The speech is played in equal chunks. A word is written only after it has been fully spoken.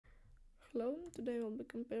Hello, today we'll be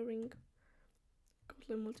comparing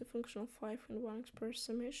KOTLIE Multifunctional 5-in-1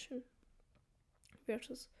 EspressoMachine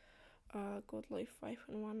versus KOTLIE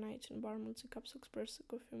 5-in-1 19-bar Multicapsule Espresso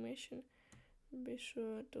Coffee Machine. Be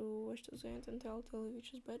sure to watch to the end and tell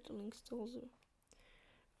which is better. Links to all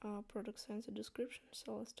the products and the description.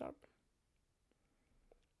 So let's start.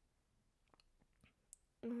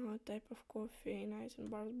 Type of coffee 19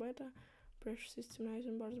 bars beta, pressure system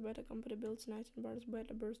 19 bars beta, compatibility 19 bars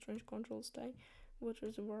beta, burst range control style, water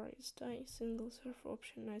reservoir is style, single serve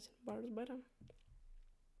option 19 bars beta,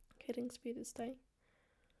 heating speed is style,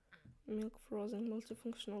 milk frozen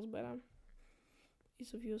multifunctionals beta,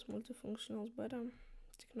 ease of use multifunctionals beta,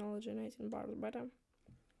 technology 19 bars beta,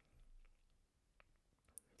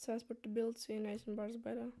 size portability 19 bars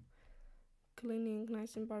beta, cleaning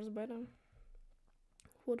 19 bars beta,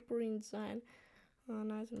 wood pouring design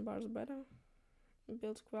 19 bars beta,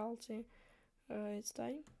 build quality it's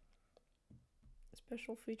time,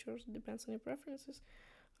 special features depends on your preferences,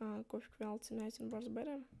 coffee quality 19 bars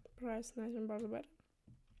beta, price 19 bars beta,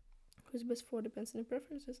 who's best for depends on your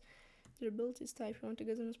preferences, durability is type. If you want to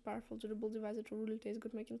get the most powerful durable device that will really taste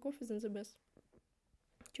good making coffees, then the best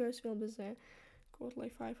choice will be the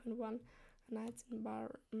KOTLIE 5-in-1 19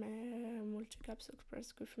 bar multi-capsule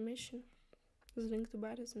espresso coffee machine. The link to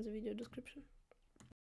buy it is in the video description.